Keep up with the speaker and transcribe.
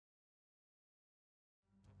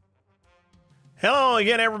Hello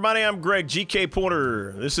again, everybody. I'm Greg GK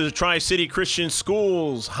Porter. This is Tri-City Christian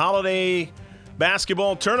Schools Holiday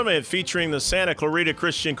Basketball Tournament featuring the Santa Clarita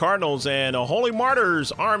Christian Cardinals and the Holy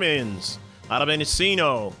Martyrs Armens out of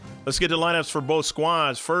Encino. Let's get the lineups for both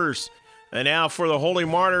squads first. And now for the Holy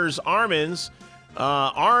Martyrs Armens,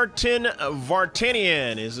 Arten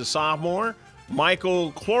Vartanian is a sophomore.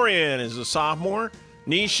 Michael Clorian is a sophomore.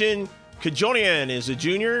 Nishan Kajonian is a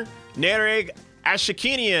junior. Nereg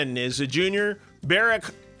Ashakinian is a junior.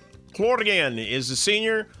 Barak Clorian is a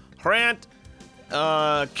senior. Hrant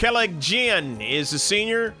Kelegjian is a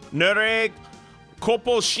senior. Nereg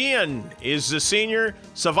Koposhian is a senior.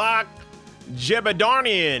 Savak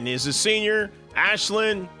Jebedarnian is a senior.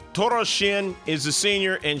 Ashlyn Toroshin is a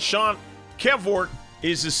senior. And Sean Kevort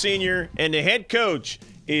is a senior. And the head coach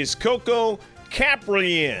is Coco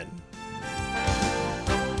Caprian.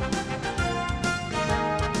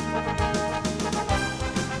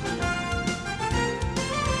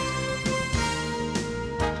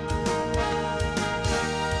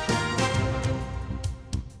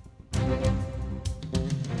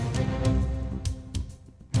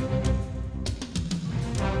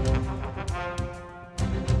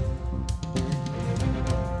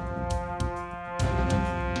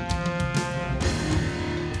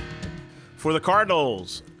 For the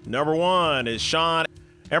Cardinals, number 1 is Sean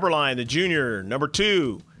Eberline, the junior. Number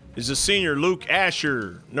 2 is the senior Luke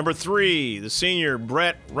Asher. Number 3, the senior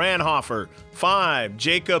Brett Ranhofer. 5,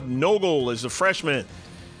 Jacob Nogel is the freshman.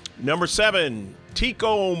 Number 7,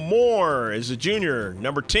 Tico Moore is the junior.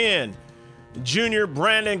 Number 10, junior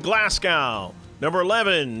Brandon Glasgow. Number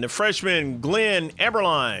 11, the freshman Glenn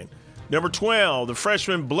Eberline. Number 12, the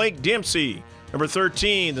freshman Blake Dempsey. Number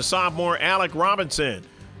 13, the sophomore Alec Robinson.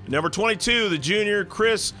 Number 22, the junior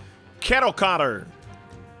Chris Kettlecotter.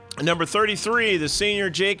 Number 33, the senior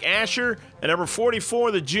Jake Asher. And number 44,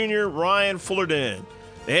 the junior Ryan Fullerton.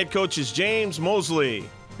 The head coach is James Mosley.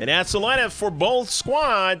 And that's the lineup for both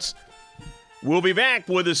squads. We'll be back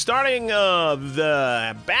with the starting of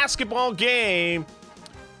the basketball game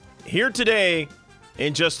here today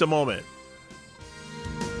in just a moment.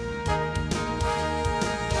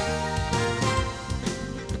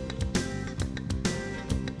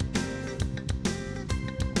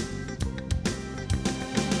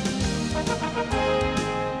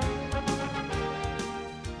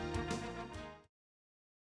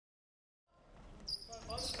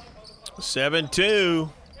 (7-2).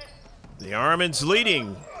 The Armens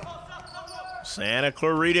leading. Santa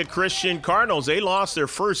Clarita Christian Cardinals, they lost their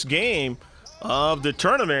first game of the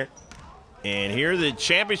tournament. And here the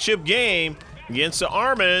championship game against the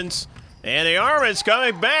Armens. And the Armens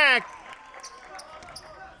coming back.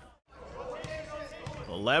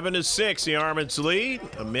 11-6, the Armens lead.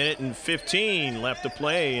 1:15 left to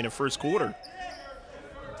play in the first quarter.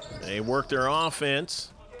 They work their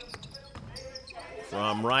offense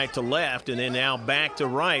from right to left, and then now back to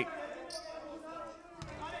right.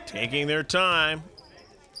 Taking their time.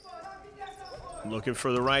 Looking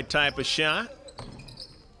for the right type of shot.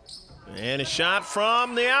 And a shot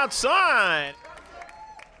from the outside.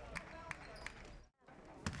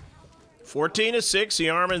 14-6,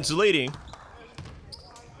 the Armens leading.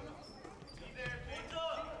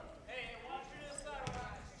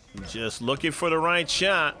 Just looking for the right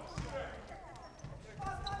shot.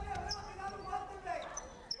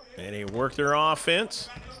 And they work their offense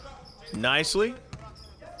nicely.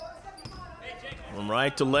 From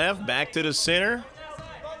right to left, back to the center.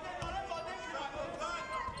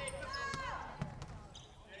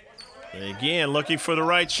 And again, looking for the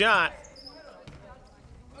right shot.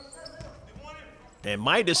 And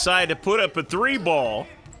might decide to put up a 3 ball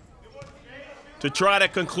to try to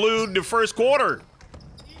conclude the first quarter.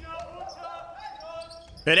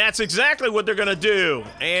 And that's exactly what they're going to do.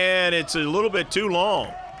 And it's a little bit too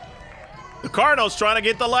long. The Cardinals trying to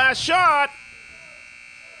get the last shot.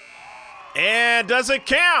 And does it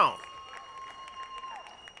count?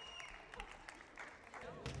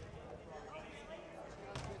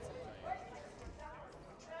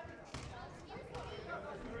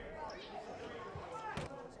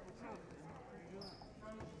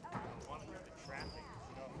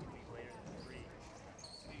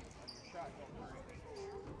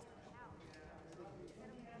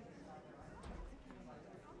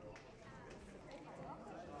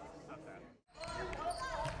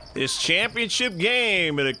 This championship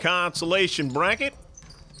game in the consolation bracket.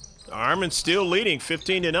 Armens still leading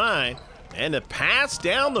 15-9. And the pass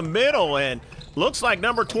down the middle, and looks like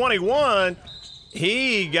number 21,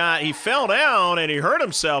 he fell down and he hurt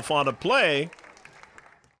himself on the play.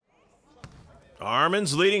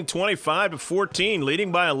 Armens leading 25-14,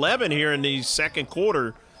 leading by 11 here in the second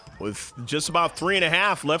quarter with just about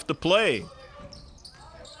 3.5 left to play.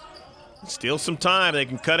 Still some time. They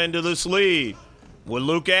can cut into this lead with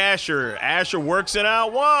Luke Asher. Asher works it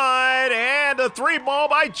out wide, and a 3-ball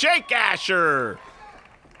by Jake Asher.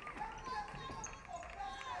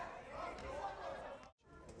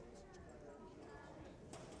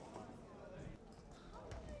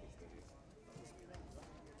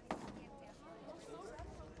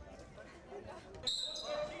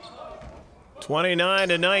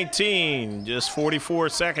 (29-19), just 44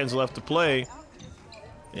 seconds left to play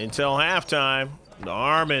until halftime. The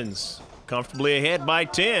Armens comfortably ahead by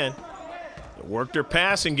 10. They work their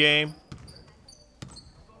passing game.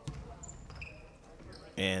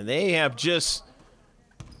 And they have just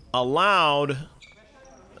allowed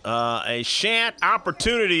a scant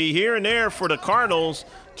opportunity here and there for the Cardinals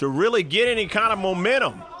to really get any kind of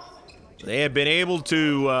momentum. They have been able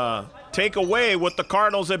to take away what the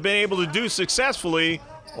Cardinals have been able to do successfully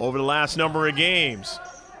over the last number of games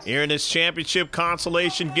here in this championship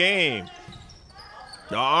consolation game.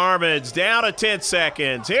 The Armens down to 10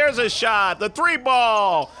 seconds. Here's a shot. The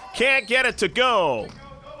 3-ball. Can't get it to go.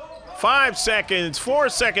 5 seconds, 4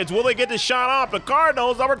 seconds. Will they get the shot off? The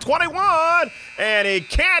Cardinals, number 21. And he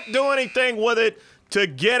can't do anything with it to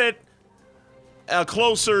get it a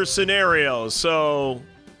closer scenario. So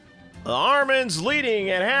the Armens leading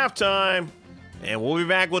at halftime. And we'll be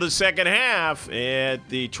back with the second half at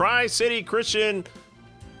the Tri-City Christian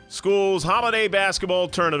Schools Holiday Basketball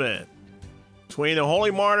Tournament between the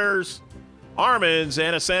Holy Martyrs, Armens,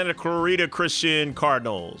 and the Santa Clarita Christian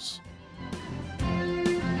Cardinals.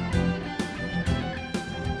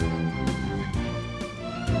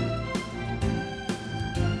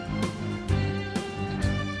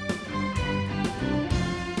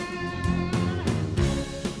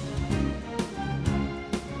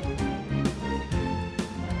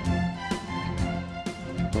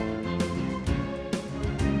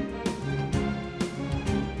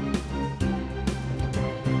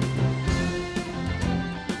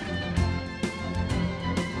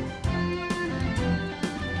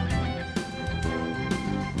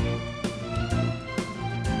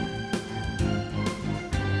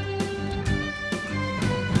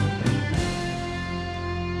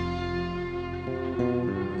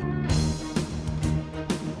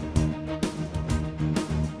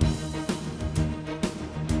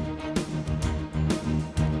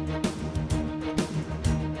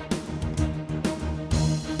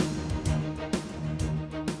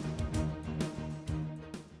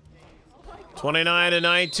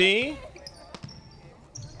 (29-19).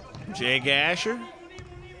 Jake Asher.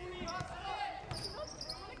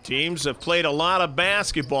 Teams have played a lot of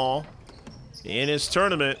basketball in this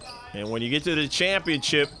tournament, and when you get to the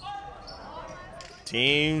championship,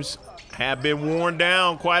 teams have been worn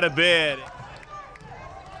down quite a bit.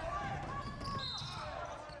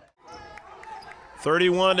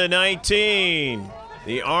 31-19.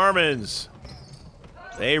 The Armens,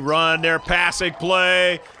 they run their passing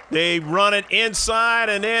play. They run it inside,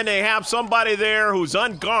 and then they have somebody there who's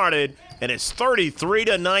unguarded, and it's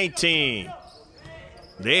 33-19.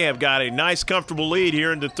 They have got a nice, comfortable lead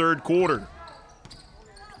here in the third quarter.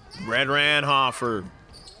 Brett Ranhofer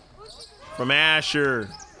from Asher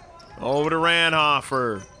over to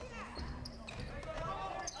Ranhofer.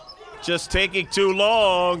 Just taking too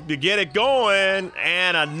long to get it going,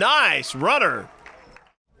 and a nice runner.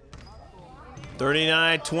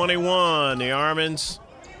 39-21, the Armens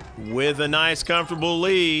with a nice, comfortable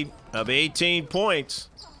lead of 18 points.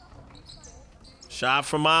 Shot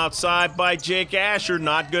from outside by Jake Asher,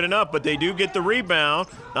 not good enough, but they do get the rebound.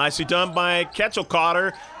 Nicely done by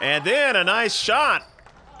Ketchel-Cotter, and then a nice shot.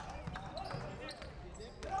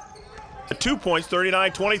 2 points,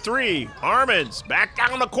 39-23. Armens back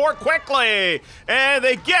down the court quickly, and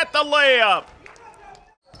they get the layup.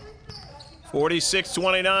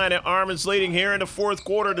 46-29, Armens leading here in the fourth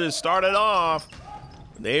quarter to start it off.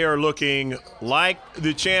 They are looking like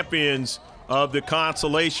the champions of the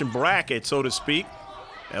consolation bracket, so to speak.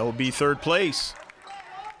 That will be third place.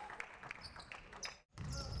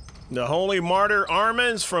 The Holy Martyr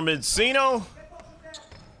Armens from Encino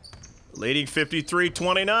leading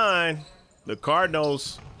 53-29. The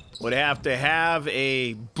Cardinals would have to have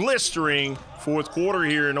a blistering fourth quarter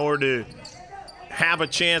here in order to have a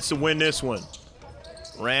chance to win this one.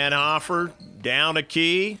 Ranhofer down a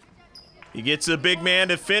key. He gets the big man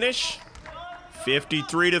to finish.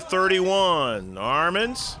 53-31.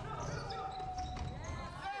 Armens.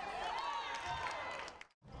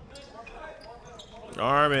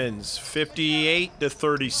 Armens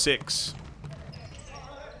 58-36.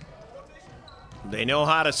 They know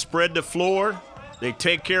how to spread the floor. They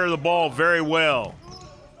take care of the ball very well.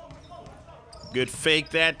 Good fake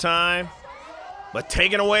that time. But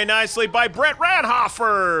taken away nicely by Brett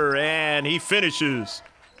Ranhofer, and he finishes.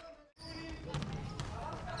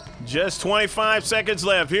 Just 25 seconds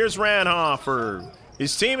left. Here's Ranhofer.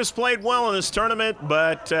 His team has played well in this tournament,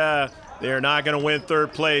 but they're not going to win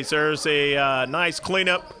third place. There's a nice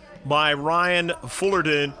cleanup by Ryan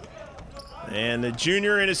Fullerton. And the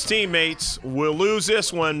junior and his teammates will lose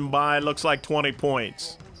this one by, looks like, 20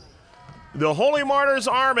 points. The Holy Martyrs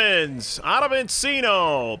Armens out of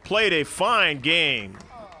Encino played a fine game.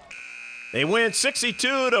 They win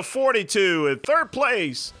 62-42 in third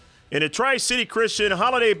place in the Tri-City Christian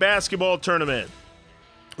Holiday Basketball Tournament.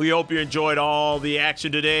 We hope you enjoyed all the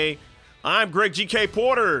action today. I'm Greg G.K.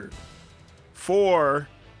 Porter for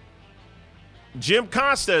Jim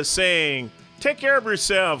Costa saying, take care of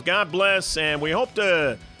yourself, God bless, and we hope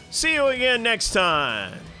to see you again next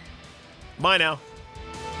time. Bye now.